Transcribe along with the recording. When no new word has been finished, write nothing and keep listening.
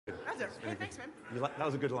there. Hey, thanks, man. That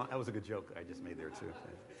was a good line. That was a good joke I just made there, too.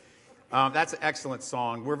 That's an excellent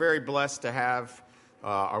song. We're very blessed to have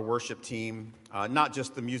our worship team, not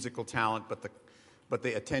just the musical talent, but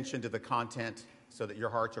the attention to the content so that your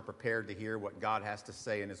hearts are prepared to hear what God has to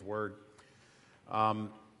say in His Word.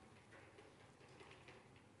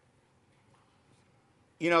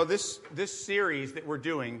 This series that we're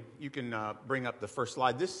doing, you can bring up the first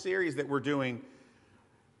slide. This series that we're doing,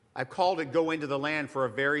 I've called it Go Into the Land for a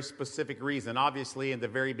very specific reason. Obviously, in the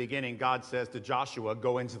very beginning, God says to Joshua,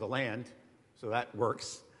 go into the land. So that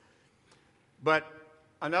works. But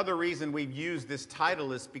another reason we've used this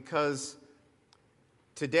title is because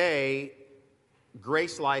today,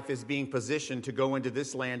 GraceLife is being positioned to go into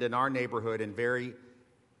this land in our neighborhood in very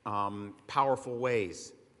powerful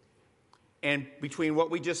ways. And between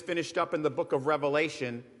what we just finished up in the book of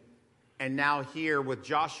Revelation and now here with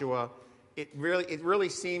Joshua, it really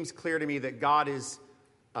seems clear to me that God is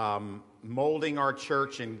molding our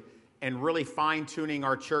church and really fine-tuning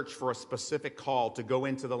our church for a specific call to go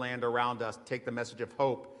into the land around us, take the message of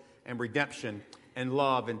hope and redemption and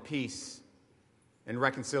love and peace and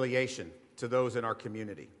reconciliation to those in our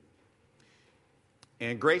community.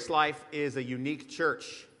 And GraceLife is a unique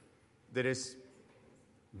church that is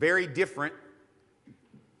very different,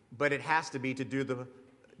 but it has to be to do the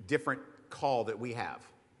different call that we have.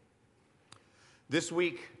 This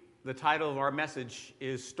week, the title of our message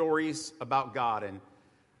is Stories About God, and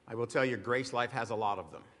I will tell you, GraceLife has a lot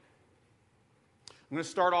of them. I'm going to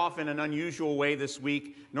start off in an unusual way this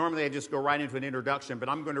week. Normally, I just go right into an introduction, but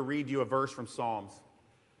I'm going to read you a verse from Psalms.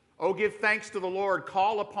 Oh, give thanks to the Lord,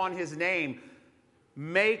 call upon His name,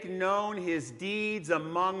 make known His deeds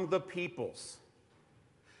among the peoples.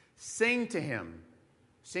 Sing to Him,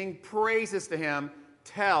 sing praises to Him,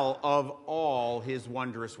 tell of all His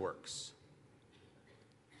wondrous works.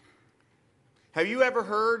 Have you ever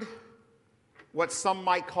heard what some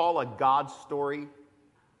might call a God story?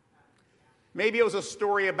 Maybe it was a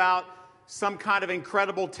story about some kind of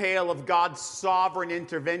incredible tale of God's sovereign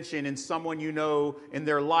intervention in someone you know in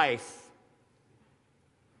their life.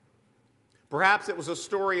 Perhaps it was a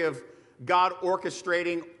story of God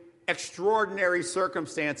orchestrating extraordinary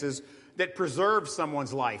circumstances that preserve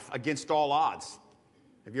someone's life against all odds.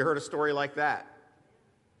 Have you heard a story like that?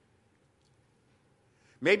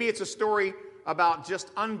 Maybe it's a story about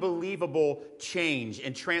just unbelievable change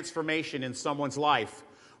and transformation in someone's life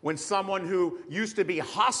when someone who used to be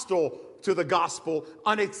hostile to the gospel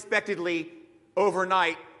unexpectedly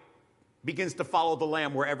overnight begins to follow the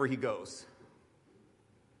Lamb wherever he goes.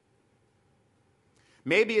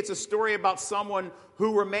 Maybe it's a story about someone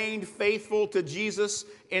who remained faithful to Jesus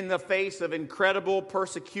in the face of incredible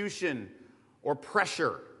persecution or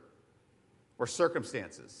pressure or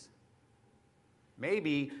circumstances.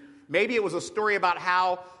 Maybe it was a story about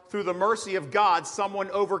how, through the mercy of God, someone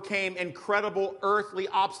overcame incredible earthly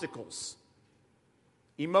obstacles.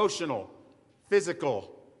 Emotional,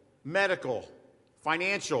 physical, medical,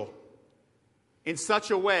 financial, in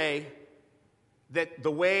such a way that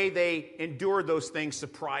the way they endured those things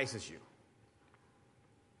surprises you.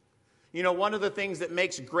 You know, one of the things that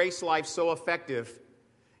makes GraceLife so effective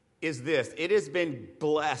is this. It has been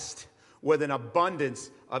blessed with an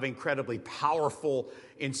abundance of incredibly powerful,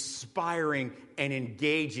 inspiring, and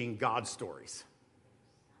engaging God stories.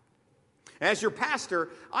 As your pastor,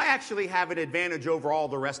 I actually have an advantage over all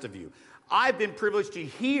the rest of you. I've been privileged to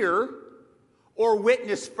hear or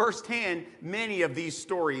witness firsthand many of these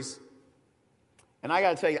stories. And I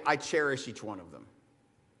got to tell you, I cherish each one of them.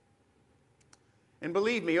 And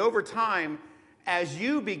believe me, over time, as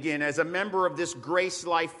you begin, as a member of this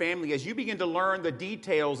GraceLife family, as you begin to learn the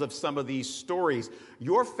details of some of these stories,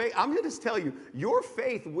 your faith, I'm going to tell you, your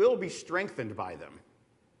faith will be strengthened by them,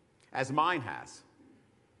 as mine has.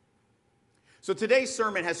 So today's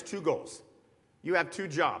sermon has two goals. You have two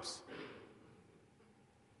jobs.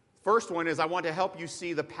 First one is I want to help you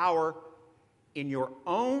see the power in your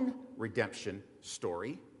own redemption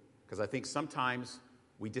story, because I think sometimes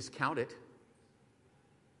we discount it.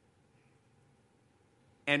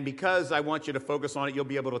 And because I want you to focus on it, you'll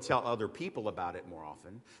be able to tell other people about it more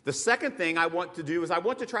often. The second thing I want to do is I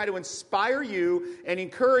want to try to inspire you and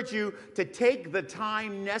encourage you to take the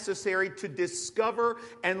time necessary to discover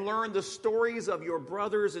and learn the stories of your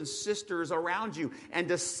brothers and sisters around you and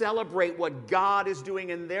to celebrate what God is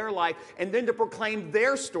doing in their life and then to proclaim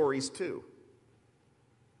their stories too.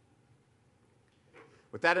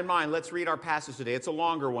 With that in mind, let's read our passage today. It's a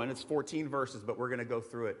longer one. It's 14 verses, but we're going to go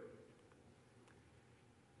through it.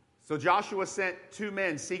 So Joshua sent 2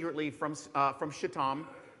 men secretly from Shittim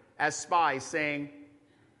as spies, saying,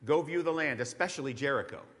 "Go view the land, especially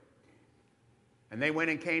Jericho." And they went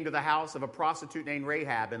and came to the house of a prostitute named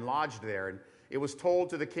Rahab and lodged there. And it was told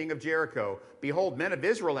to the king of Jericho, "Behold, men of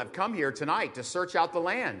Israel have come here tonight to search out the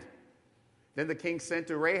land." Then the king sent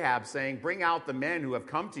to Rahab, saying, "Bring out the men who have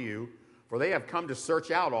come to you, for they have come to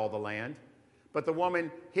search out all the land." But the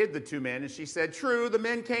woman hid the 2 men, and she said, "True, the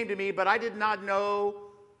men came to me, but I did not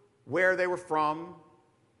know where they were from.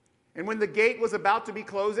 And when the gate was about to be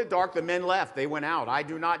closed at dark, the men left. They went out. I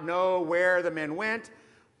do not know where the men went,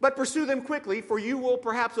 but pursue them quickly, for you will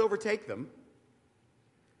perhaps overtake them."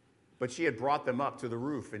 But she had brought them up to the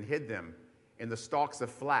roof and hid them in the stalks of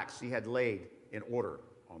flax she had laid in order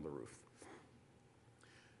on the roof.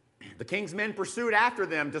 The king's men pursued after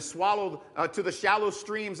them to the shallow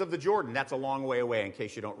streams of the Jordan. That's a long way away, in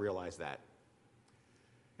case you don't realize that.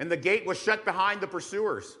 And the gate was shut behind the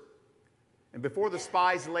pursuers. And before the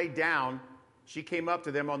spies lay down, she came up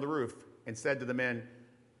to them on the roof and said to the men,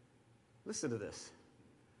 "Listen to this.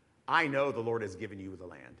 I know the Lord has given you the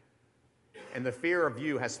land, and the fear of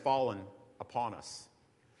you has fallen upon us.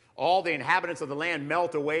 All the inhabitants of the land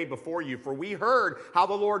melt away before you, for we heard how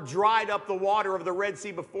the Lord dried up the water of the Red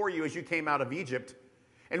Sea before you as you came out of Egypt,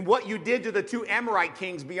 and what you did to the 2 Amorite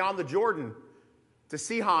kings beyond the Jordan, to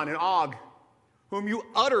Sihon and Og, whom you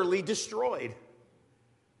utterly destroyed.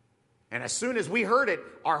 And as soon as we heard it,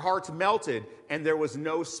 our hearts melted, and there was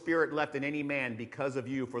no spirit left in any man because of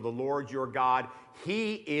you. For the Lord your God,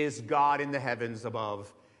 he is God in the heavens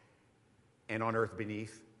above and on earth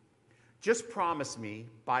beneath. Just promise me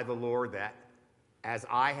by the Lord that as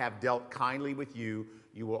I have dealt kindly with you,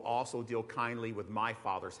 you will also deal kindly with my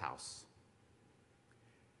father's house.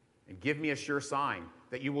 And give me a sure sign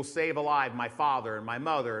that you will save alive my father and my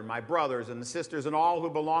mother and my brothers and the sisters and all who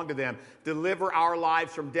belong to them. Deliver our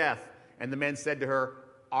lives from death." And the men said to her,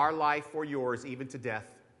 "Our life for yours, even to death.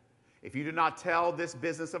 If you do not tell this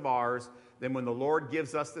business of ours, then when the Lord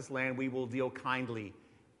gives us this land, we will deal kindly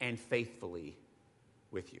and faithfully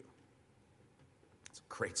with you." It's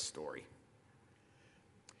a great story.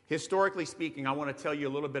 Historically speaking, I want to tell you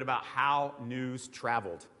a little bit about how news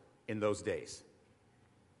traveled in those days.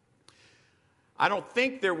 I don't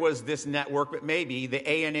think there was this network, but maybe the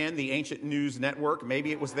ANN, the Ancient News Network,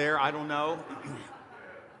 maybe it was there, I don't know.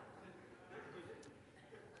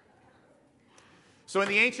 So in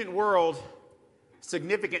the ancient world,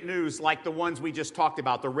 significant news like the ones we just talked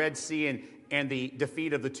about, the Red Sea and the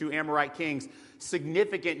defeat of the 2 Amorite kings,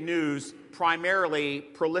 significant news primarily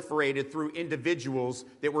proliferated through individuals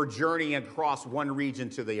that were journeying across one region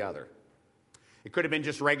to the other. It could have been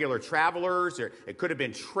just regular travelers, or it could have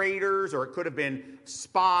been traders, or it could have been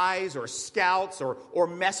spies or scouts or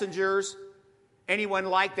messengers. Anyone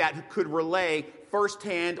like that who could relay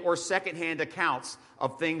firsthand or secondhand accounts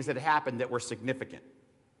of things that happened that were significant.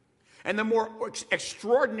 And the more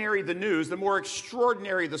extraordinary the news, the more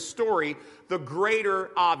extraordinary the story, the greater,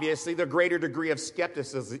 obviously, the greater degree of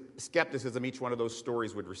skepticism each one of those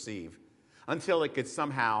stories would receive, until it could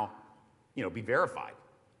somehow, be verified.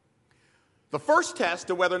 The first test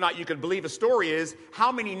to whether or not you could believe a story is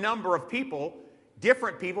how many number of people,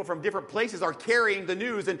 different people from different places, are carrying the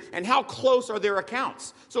news, and how close are their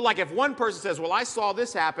accounts. So like if one person says, "Well, I saw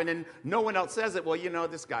this happen," and no one else says it, well,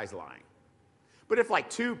 this guy's lying. But if like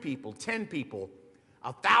 2 people, 10 people,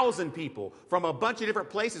 1,000 people from a bunch of different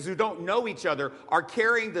places who don't know each other are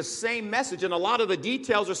carrying the same message, and a lot of the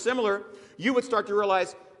details are similar, you would start to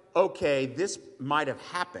realize, okay, this might have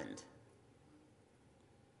happened.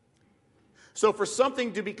 So for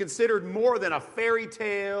something to be considered more than a fairy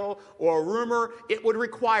tale or a rumor, it would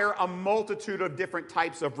require a multitude of different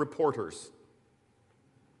types of reporters.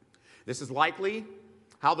 This is likely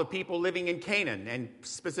how the people living in Canaan, and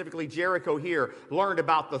specifically Jericho here, learned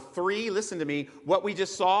about the 3, listen to me, what we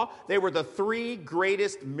just saw, they were the 3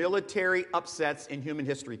 greatest military upsets in human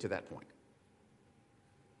history to that point.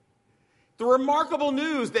 The remarkable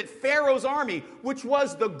news that Pharaoh's army, which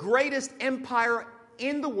was the greatest empire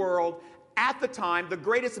in the world at the time, the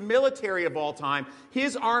greatest military of all time,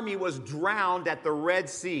 his army was drowned at the Red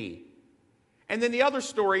Sea. And then the other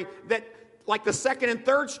story that like the second and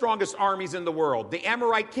third strongest armies in the world, the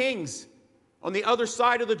Amorite kings on the other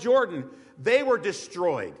side of the Jordan, they were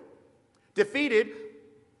destroyed, defeated,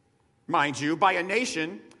 mind you, by a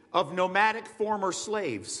nation of nomadic former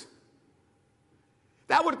slaves.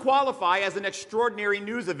 That would qualify as an extraordinary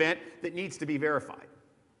news event that needs to be verified.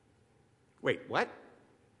 Wait, what?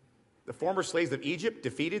 The former slaves of Egypt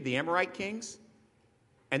defeated the Amorite kings?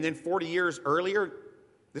 And then 40 years earlier,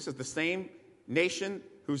 this is the same nation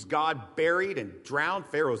whose God buried and drowned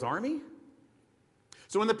Pharaoh's army?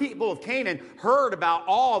 So when the people of Canaan heard about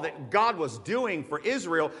all that God was doing for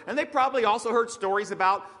Israel, and they probably also heard stories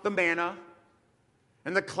about the manna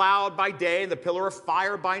and the cloud by day and the pillar of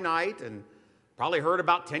fire by night, and probably heard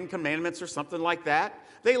about 10 Commandments or something like that.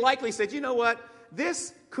 They likely said, you know what,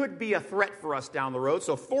 this could be a threat for us down the road.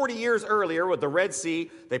 So 40 years earlier with the Red Sea,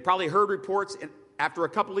 they probably heard reports, and after a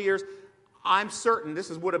couple of years, I'm certain this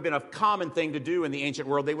would have been a common thing to do in the ancient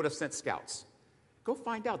world. They would have sent scouts. Go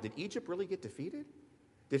find out, did Egypt really get defeated?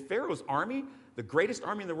 Did Pharaoh's army, the greatest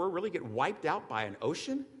army in the world, really get wiped out by an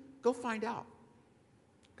ocean? Go find out.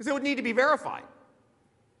 Because it would need to be verified.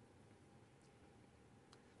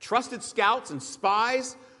 Trusted scouts and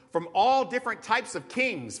spies from all different types of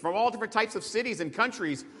kings, from all different types of cities and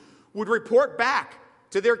countries, would report back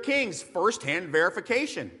to their kings firsthand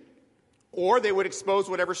verification. Or they would expose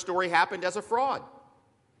whatever story happened as a fraud.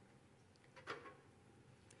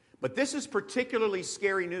 But this is particularly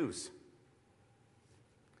scary news.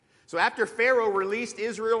 So after Pharaoh released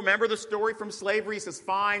Israel, remember the story from slavery? He says,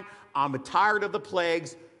 fine, I'm tired of the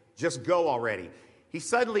plagues, just go already. He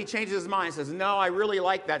suddenly changes his mind and says, no, I really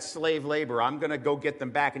like that slave labor. I'm going to go get them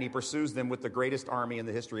back. And he pursues them with the greatest army in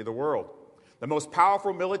the history of the world. The most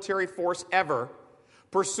powerful military force ever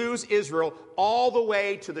pursues Israel all the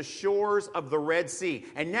way to the shores of the Red Sea.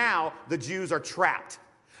 And now the Jews are trapped.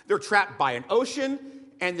 They're trapped by an ocean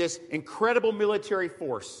and this incredible military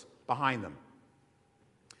force behind them.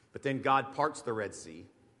 But then God parts the Red Sea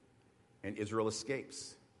and Israel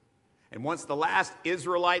escapes. And once the last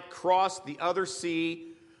Israelite crossed the other sea,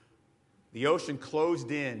 the ocean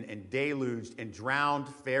closed in and deluged and drowned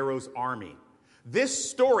Pharaoh's army. This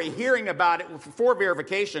story, hearing about it for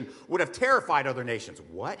verification, would have terrified other nations.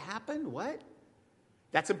 What happened? What?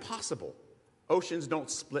 That's impossible. Oceans don't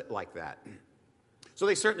split like that. So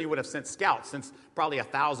they certainly would have sent scouts, since probably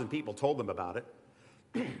 1,000 people told them about it.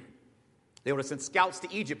 They would have sent scouts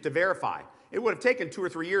to Egypt to verify. It would have taken 2 or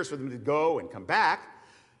 3 years for them to go and come back.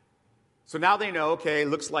 So now they know, okay,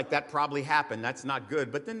 looks like that probably happened. That's not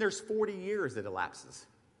good. But then there's 40 years that elapses.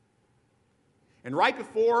 And right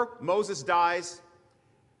before Moses dies,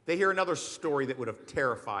 they hear another story that would have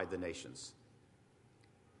terrified the nations.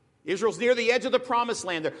 Israel's near the edge of the promised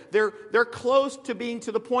land. They're close to being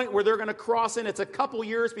to the point where they're going to cross in. It's a couple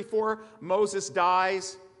years before Moses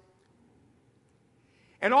dies.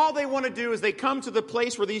 And all they want to do is they come to the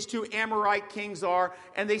place where these 2 Amorite kings are,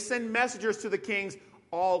 and they send messengers to the kings.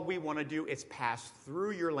 All we want to do is pass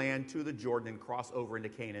through your land to the Jordan and cross over into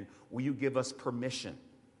Canaan. Will you give us permission?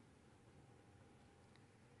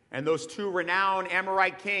 And those 2 renowned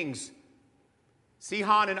Amorite kings,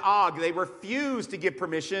 Sihon and Og, they refuse to give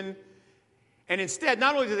permission. And instead,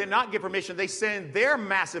 not only do they not give permission, they send their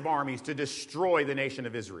massive armies to destroy the nation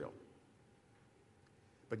of Israel.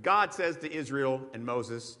 But God says to Israel and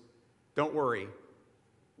Moses, don't worry.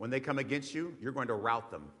 When they come against you, you're going to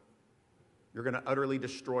rout them. You're going to utterly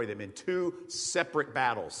destroy them in 2 separate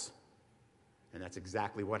battles. And that's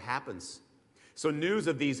exactly what happens. So news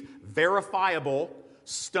of these verifiable,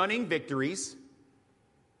 stunning victories,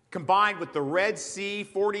 combined with the Red Sea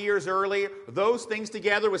 40 years earlier, those things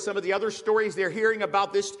together with some of the other stories they're hearing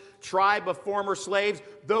about this tribe of former slaves,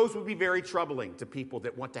 those would be very troubling to people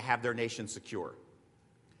that want to have their nation secure.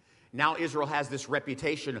 Now Israel has this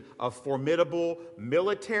reputation of formidable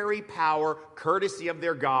military power, courtesy of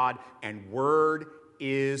their God, and word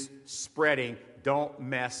is spreading. Don't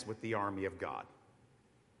mess with the army of God.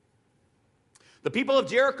 The people of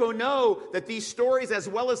Jericho know that these stories, as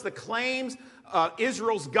well as the claims of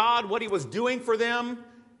Israel's God, what he was doing for them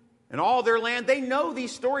and all their land, they know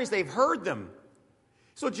these stories. They've heard them.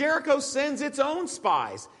 So Jericho sends its own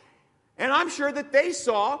spies. And I'm sure that they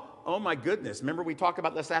saw, oh my goodness, remember we talked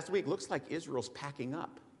about this last week, looks like Israel's packing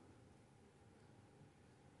up.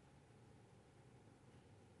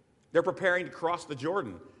 They're preparing to cross the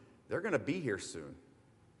Jordan. They're going to be here soon.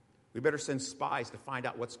 We better send spies to find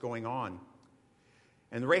out what's going on.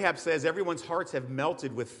 And Rahab says everyone's hearts have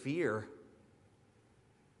melted with fear.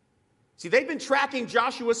 See, they've been tracking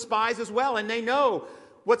Joshua's spies as well, and they know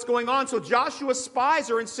what's going on. So Joshua's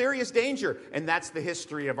spies are in serious danger. And that's the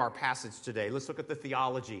history of our passage today. Let's look at the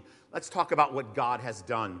theology. Let's talk about what God has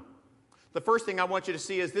done. The first thing I want you to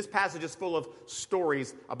see is this passage is full of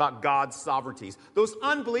stories about God's sovereignties. Those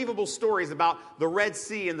unbelievable stories about the Red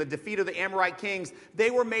Sea and the defeat of the Amorite kings,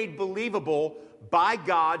 they were made believable by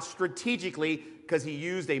God strategically because he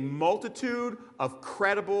used a multitude of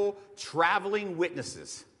credible traveling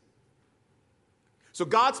witnesses. So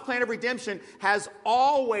God's plan of redemption has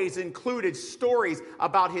always included stories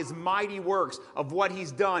about his mighty works, of what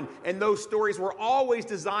he's done. And those stories were always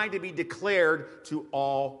designed to be declared to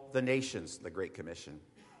all the nations, the Great Commission.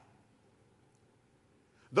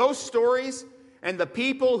 Those stories And the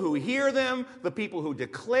people who hear them, the people who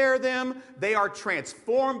declare them, they are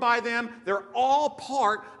transformed by them. They're all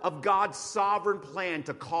part of God's sovereign plan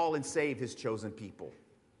to call and save his chosen people.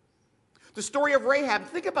 The story of Rahab,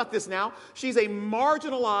 think about this now. She's a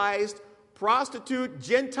marginalized, prostitute,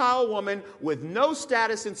 Gentile woman with no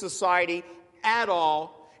status in society at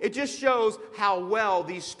all. It just shows how well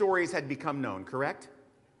these stories had become known, correct?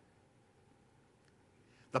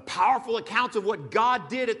 The powerful accounts of what God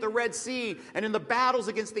did at the Red Sea and in the battles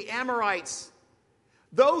against the Amorites.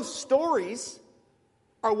 Those stories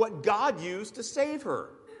are what God used to save her.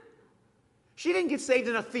 She didn't get saved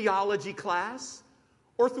in a theology class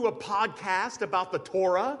or through a podcast about the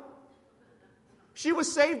Torah. She was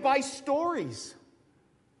saved by stories.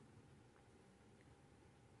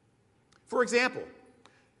 For example,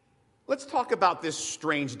 let's talk about this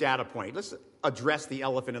strange data point. Let's address the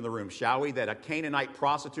elephant in the room, shall we? That a Canaanite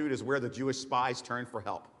prostitute is where the Jewish spies turn for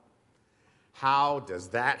help. How does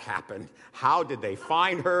that happen? How did they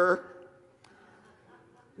find her?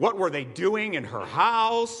 What were they doing in her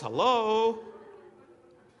house? Hello?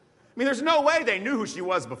 I mean, there's no way they knew who she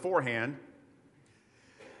was beforehand.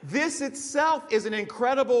 This itself is an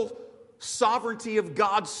incredible sovereignty of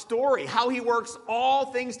God's story, how he works all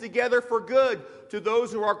things together for good to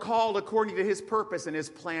those who are called according to his purpose and his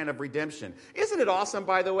plan of redemption. Isn't it awesome,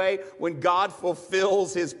 by the way, when God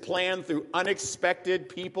fulfills his plan through unexpected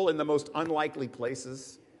people in the most unlikely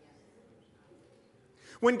places?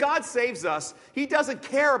 When God saves us, he doesn't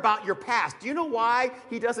care about your past. Do you know why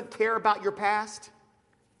he doesn't care about your past?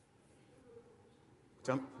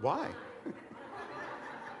 Why?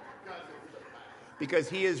 Because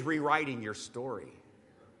he is rewriting your story.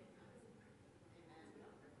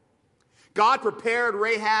 God prepared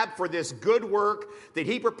Rahab for this good work that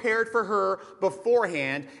he prepared for her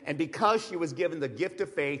beforehand, and because she was given the gift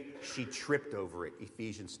of faith, she tripped over it.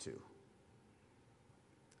 Ephesians 2.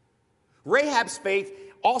 Rahab's faith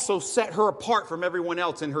also set her apart from everyone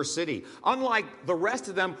else in her city. Unlike the rest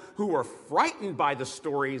of them who were frightened by the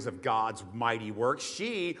stories of God's mighty work,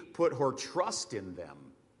 she put her trust in them.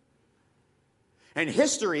 And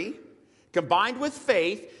history, combined with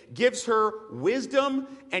faith, gives her wisdom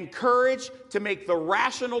and courage to make the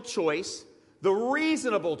rational choice, the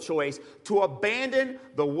reasonable choice, to abandon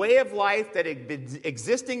the way of life that had been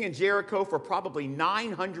existing in Jericho for probably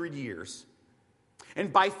 900 years.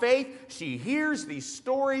 And by faith, she hears these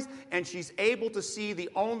stories and she's able to see the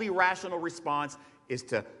only rational response is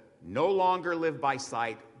to no longer live by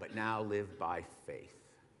sight, but now live by faith.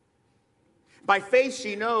 By faith,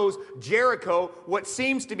 she knows Jericho, what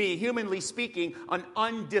seems to be, humanly speaking, an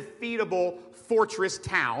undefeatable fortress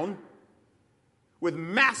town with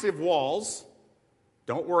massive walls.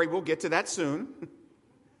 Don't worry, we'll get to that soon.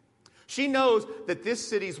 She knows that this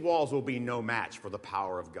city's walls will be no match for the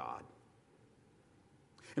power of God.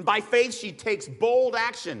 And by faith, she takes bold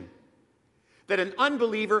action that an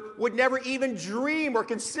unbeliever would never even dream or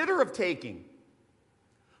consider of taking.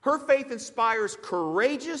 Her faith inspires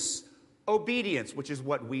courageous obedience, which is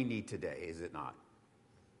what we need today, is it not?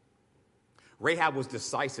 Rahab was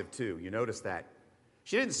decisive too. You notice that.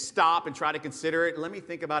 She didn't stop and try to consider it. Let me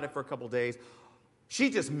think about it for a couple days. She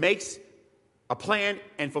just makes a plan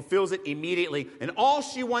and fulfills it immediately. And all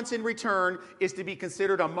she wants in return is to be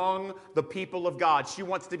considered among the people of God. She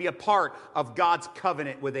wants to be a part of God's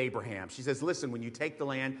covenant with Abraham. She says, listen, when you take the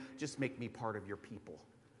land, just make me part of your people.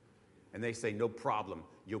 And they say, no problem.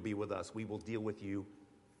 You'll be with us. We will deal with you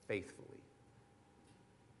faithfully.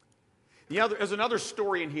 There's another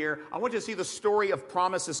story in here. I want you to see the story of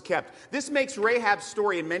promises kept. This makes Rahab's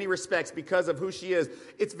story in many respects because of who she is.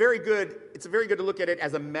 It's very good to look at it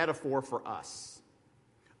as a metaphor for us.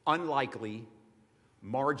 Unlikely,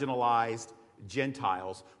 marginalized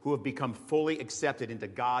Gentiles who have become fully accepted into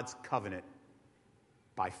God's covenant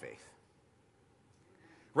by faith.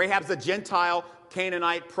 Rahab's a Gentile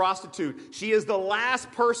Canaanite prostitute. She is the last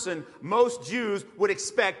person most Jews would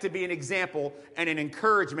expect to be an example and an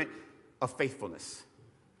encouragement of faithfulness.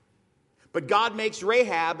 But God makes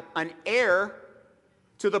Rahab an heir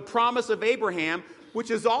to the promise of Abraham,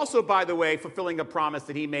 which is also, by the way, fulfilling a promise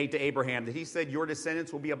that he made to Abraham, that he said, your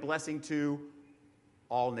descendants will be a blessing to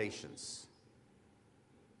all nations.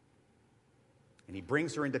 And he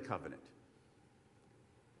brings her into covenant.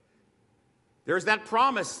 There's that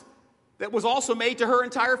promise that was also made to her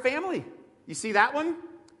entire family. You see that one?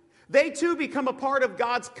 They too become a part of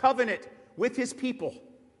God's covenant with his people.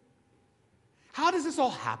 How does this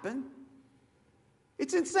all happen?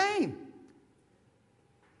 It's insane.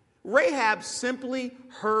 Rahab simply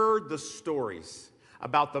heard the stories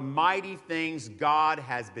about the mighty things God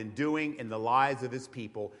has been doing in the lives of his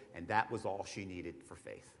people, and that was all she needed for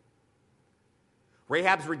faith.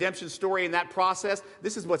 Rahab's redemption story in that process,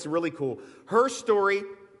 this is what's really cool. Her story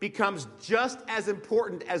becomes just as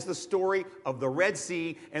important as the story of the Red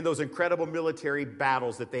Sea and those incredible military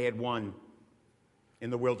battles that they had won in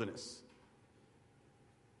the wilderness.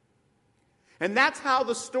 And that's how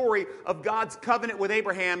the story of God's covenant with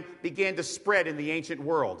Abraham began to spread in the ancient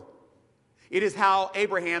world. It is how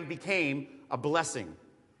Abraham became a blessing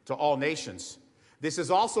to all nations. This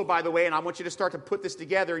is also, by the way, and I want you to start to put this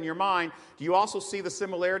together in your mind, do you also see the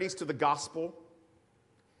similarities to the gospel?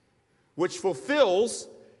 Which fulfills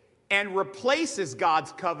and replaces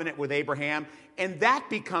God's covenant with Abraham, and that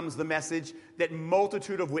becomes the message that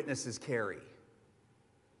multitude of witnesses carry.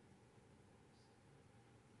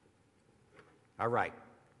 All right,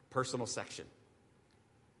 personal section.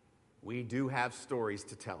 We do have stories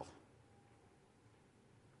to tell.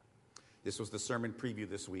 This was the sermon preview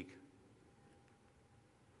this week.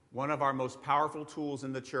 One of our most powerful tools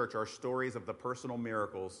in the church are stories of the personal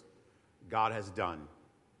miracles God has done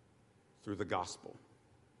through the gospel.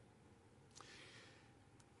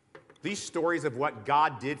 These stories of what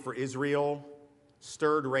God did for Israel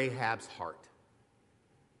stirred Rahab's heart,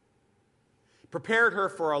 prepared her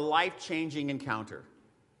for a life-changing encounter.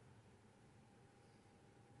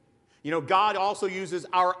 You know, God also uses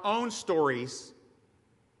our own stories.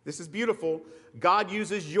 This is beautiful. God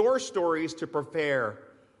uses your stories to prepare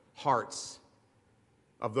hearts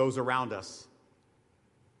of those around us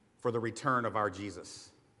for the return of our Jesus.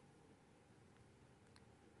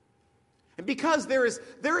 And because there is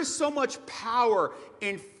so much power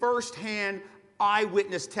in firsthand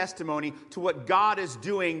eyewitness testimony to what God is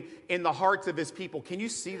doing in the hearts of his people. Can you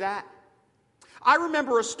see that? I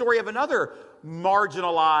remember a story of another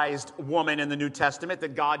marginalized woman in the New Testament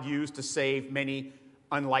that God used to save many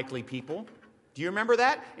unlikely people. Do you remember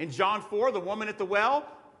that? In John 4, the woman at the well,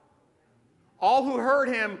 all who heard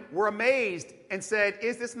him were amazed and said,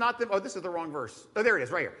 is this not the... Oh, this is the wrong verse. Oh, there it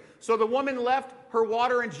is, right here. So the woman left her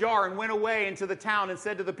water and jar and went away into the town and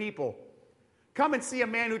said to the people, come and see a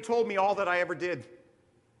man who told me all that I ever did.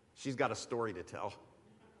 She's got a story to tell.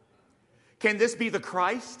 Can this be the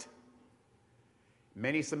Christ?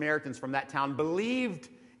 Many Samaritans from that town believed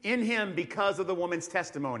in him because of the woman's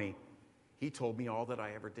testimony. He told me all that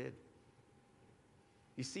I ever did.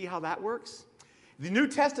 You see how that works? The New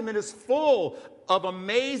Testament is full of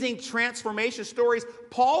amazing transformation stories.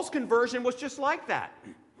 Paul's conversion was just like that.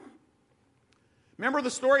 Remember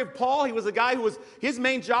the story of Paul? He was a guy his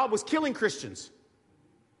main job was killing Christians.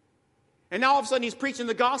 And now all of a sudden he's preaching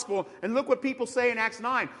the gospel, and look what people say in Acts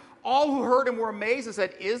 9. All who heard him were amazed and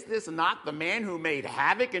said, is this not the man who made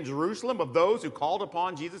havoc in Jerusalem of those who called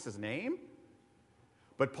upon Jesus' name?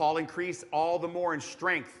 But Paul increased all the more in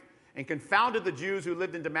strength and confounded the Jews who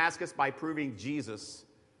lived in Damascus by proving Jesus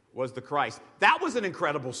was the Christ. That was an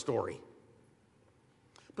incredible story.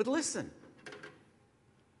 But listen,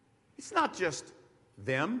 it's not just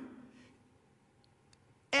them.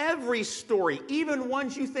 Every story, even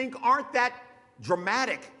ones you think aren't that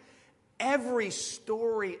dramatic, every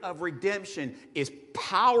story of redemption is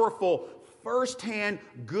powerful, firsthand,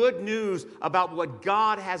 good news about what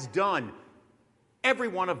God has done. Every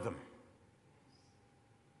one of them.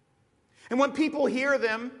 And when people hear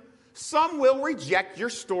them, some will reject your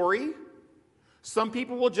story. Some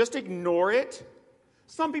people will just ignore it.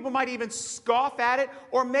 Some people might even scoff at it,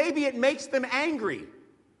 or maybe it makes them angry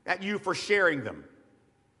at you for sharing them.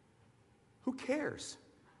 Who cares?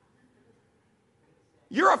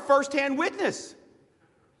 You're a firsthand witness.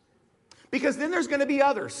 Because then there's going to be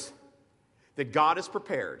others that God has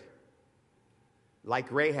prepared.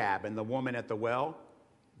 Like Rahab and the woman at the well,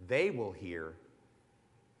 they will hear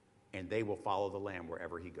and they will follow the Lamb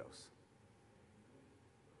wherever he goes.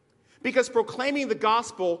 Because proclaiming the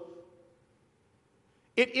gospel,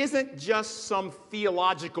 it isn't just some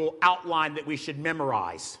theological outline that we should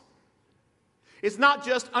memorize. It's not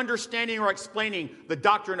just understanding or explaining the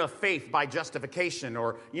doctrine of faith by justification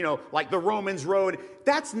or, like the Romans road.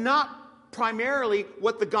 That's not primarily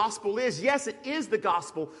what the gospel is. Yes, it is the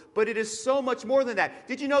gospel, but it is so much more than that.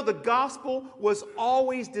 Did you know the gospel was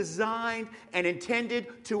always designed and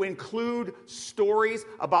intended to include stories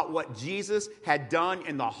about what Jesus had done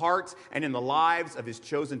in the hearts and in the lives of his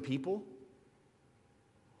chosen people?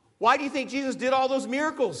 Why do you think Jesus did all those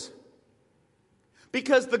miracles?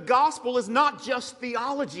 Because the gospel is not just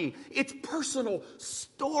theology, it's personal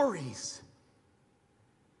stories.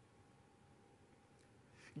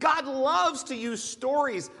 God loves to use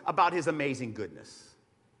stories about his amazing goodness,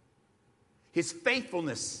 his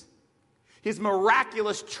faithfulness, his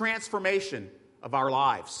miraculous transformation of our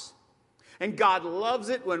lives. And God loves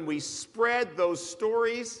it when we spread those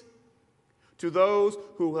stories to those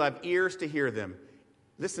who will have ears to hear them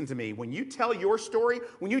Listen to me. When you tell your story,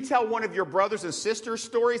 when you tell one of your brothers and sisters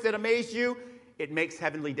stories that amazed you, it makes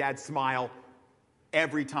Heavenly Dad smile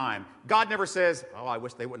every time. God never says, oh, I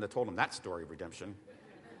wish they wouldn't have told him that story of redemption.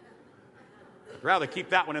 I'd rather keep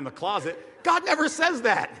that one in the closet. God never says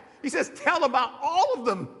that. He says, tell about all of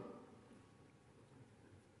them.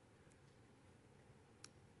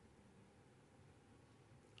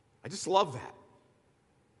 I just love that.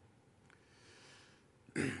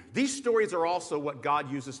 These stories are also what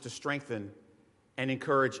God uses to strengthen and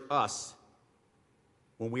encourage us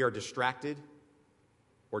when we are distracted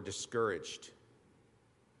or discouraged.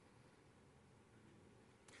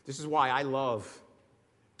 This is why I love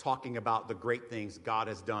talking about the great things God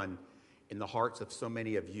has done in the hearts of so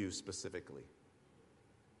many of you specifically.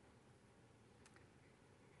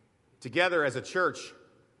 Together as a church,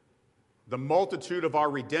 the multitude of our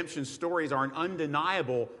redemption stories are an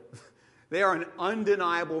undeniable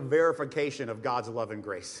verification of God's love and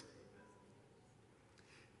grace.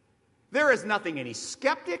 There is nothing any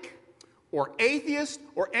skeptic or atheist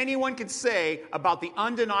or anyone can say about the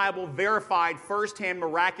undeniable, verified, firsthand,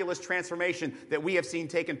 miraculous transformation that we have seen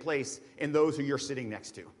taking place in those who you're sitting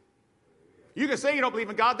next to. You can say you don't believe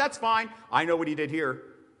in God, that's fine. I know what he did here.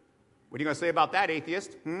 What are you going to say about that,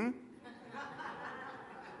 atheist?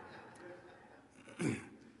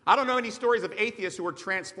 I don't know any stories of atheists who were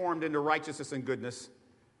transformed into righteousness and goodness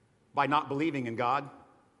by not believing in God.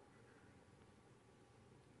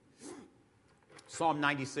 Psalm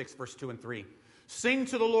 96, verse 2 and 3. Sing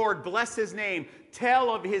to the Lord, bless his name,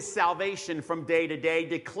 tell of his salvation from day to day,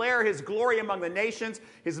 declare his glory among the nations,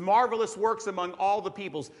 his marvelous works among all the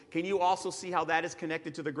peoples. Can you also see how that is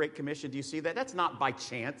connected to the Great Commission? Do you see that? That's not by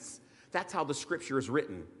chance. That's how the scripture is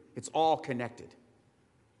written. It's all connected.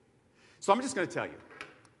 So I'm just going to tell you.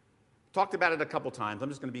 Talked about it a couple times. I'm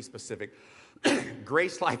just going to be specific.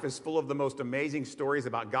 GraceLife is full of the most amazing stories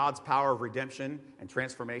about God's power of redemption and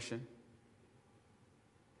transformation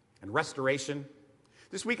and restoration.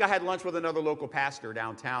 This week I had lunch with another local pastor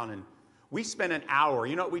downtown, and we spent an hour.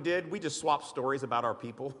 You know what we did? We just swapped stories about our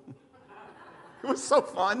people. It was so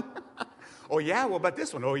fun. Oh, yeah? What about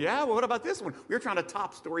this one? Oh, yeah? Well, what about this one? We were trying to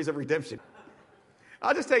top stories of redemption.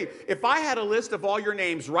 I'll just tell you, if I had a list of all your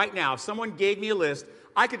names right now, if someone gave me a list,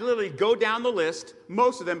 I could literally go down the list,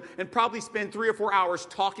 most of them, and probably spend 3 or 4 hours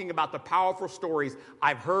talking about the powerful stories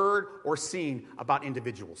I've heard or seen about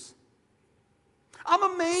individuals. I'm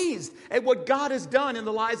amazed at what God has done in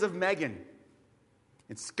the lives of Megan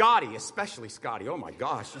and Scotty, especially Scotty. Oh, my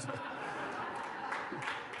gosh.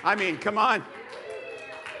 I mean, come on.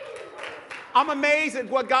 I'm amazed at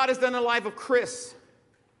what God has done in the life of Chris,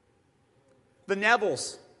 the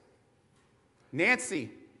Nevilles, Nancy,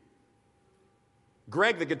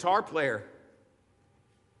 Greg, the guitar player,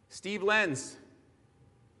 Steve Lenz,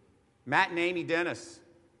 Matt and Amy Dennis,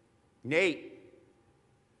 Nate,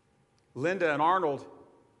 Linda and Arnold,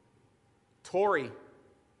 Tori,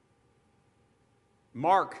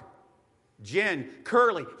 Mark, Jen,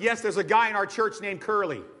 Curly. Yes, there's a guy in our church named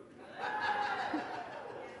Curly.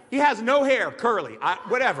 He has no hair, Curly.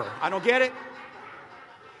 Whatever. I don't get it.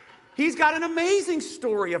 He's got an amazing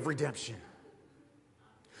story of redemption.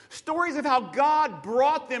 Stories of how God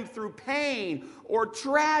brought them through pain or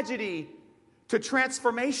tragedy to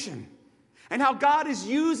transformation. And how God is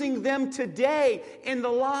using them today in the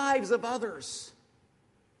lives of others.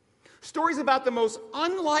 Stories about the most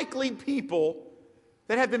unlikely people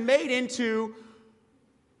that have been made into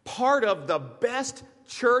part of the best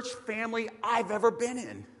church family I've ever been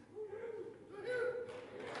in.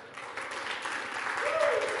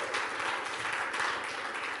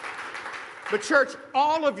 But church,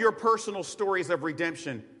 all of your personal stories of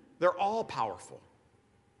redemption, they're all powerful.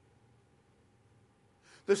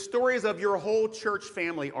 The stories of your whole church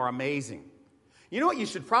family are amazing. You know what you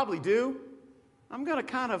should probably do? I'm going to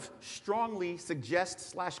kind of strongly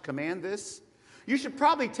suggest / command this. You should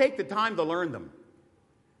probably take the time to learn them.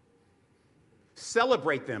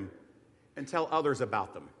 Celebrate them and tell others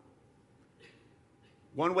about them.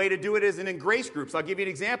 One way to do it is in grace groups. I'll give you an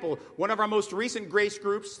example. One of our most recent grace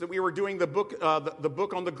groups that we were doing the book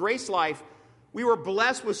on the GraceLife, we were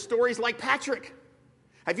blessed with stories like Patrick.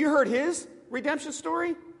 Have you heard his redemption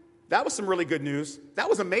story? That was some really good news. That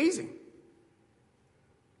was amazing.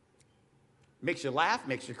 Makes you laugh,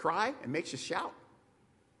 makes you cry, and makes you shout.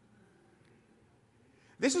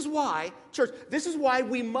 This is why, church, this is why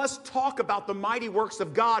we must talk about the mighty works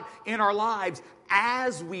of God in our lives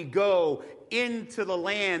as we go into the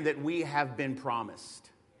land that we have been promised.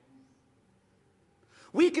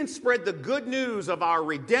 We can spread the good news of our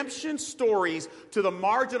redemption stories to the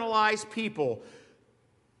marginalized people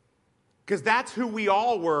because that's who we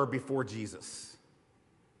all were before Jesus.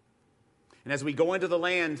 And as we go into the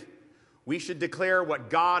land, we should declare what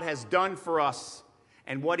God has done for us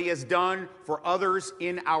and what he has done for others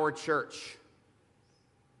in our church.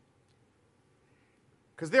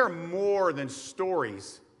 Because there are more than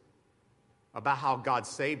stories about how God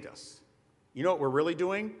saved us. You know what we're really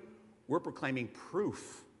doing? We're proclaiming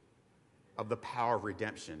proof of the power of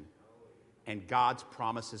redemption and God's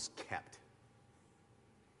promises kept.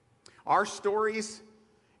 Our stories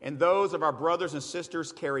and those of our brothers and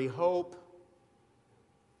sisters carry hope,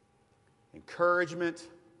 encouragement,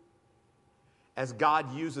 as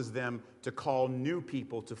God uses them to call new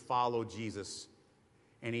people to follow Jesus.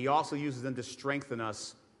 And he also uses them to strengthen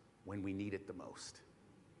us when we need it the most.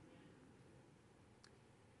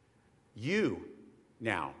 You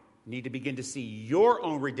now need to begin to see your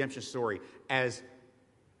own redemption story as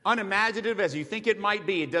unimaginative as you think it might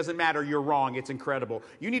be. It doesn't matter. You're wrong. It's incredible.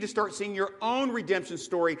 You need to start seeing your own redemption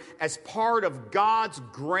story as part of God's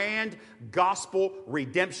grand gospel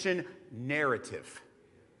redemption narrative.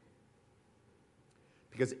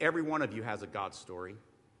 Because every one of you has a God story.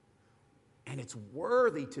 And it's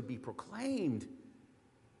worthy to be proclaimed.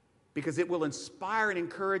 Because it will inspire and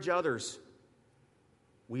encourage others.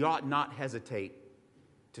 We ought not hesitate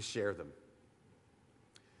to share them.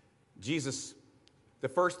 Jesus, the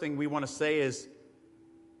first thing we want to say is,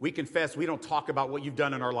 we confess we don't talk about what you've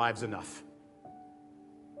done in our lives enough.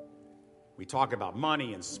 We talk about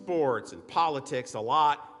money and sports and politics a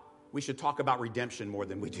lot. We should talk about redemption more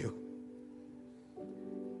than we do.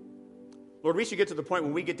 Lord, we should get to the point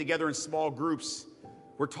when we get together in small groups,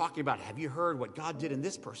 we're talking about, have you heard what God did in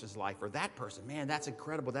this person's life or that person? Man, that's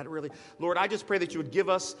incredible. That really, Lord, I just pray that you would give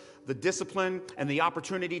us the discipline and the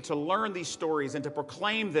opportunity to learn these stories and to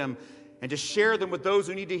proclaim them and to share them with those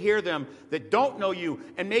who need to hear them that don't know you,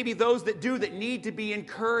 and maybe those that do that need to be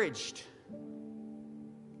encouraged.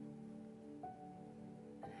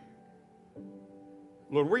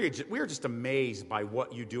 Lord, we are just amazed by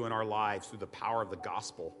what you do in our lives through the power of the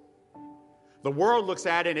gospel. The world looks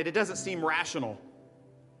at it and it doesn't seem rational.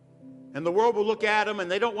 And the world will look at them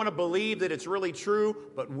and they don't want to believe that it's really true,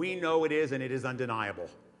 but we know it is, and it is undeniable.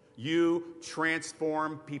 You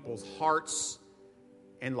transform people's hearts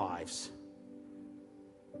and lives.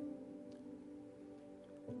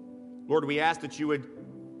 Lord, we ask that you would,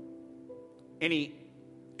 any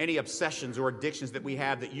obsessions or addictions that we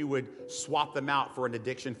have, that you would swap them out for an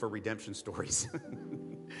addiction for redemption stories.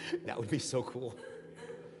 That would be so cool.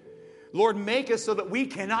 Lord, make us so that we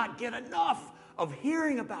cannot get enough of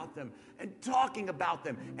hearing about them and talking about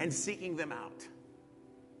them and seeking them out.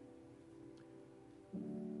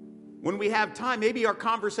 When we have time, maybe our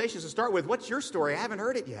conversations will start with, what's your story? I haven't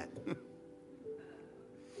heard it yet.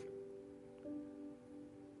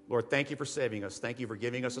 Lord, thank you for saving us. Thank you for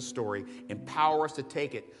giving us a story. Empower us to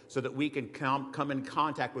take it so that we can come in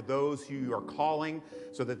contact with those who you are calling,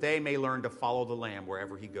 so that they may learn to follow the Lamb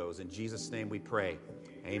wherever he goes. In Jesus' name we pray.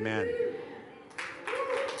 Amen.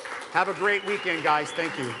 Have a great weekend, guys.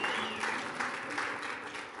 Thank you.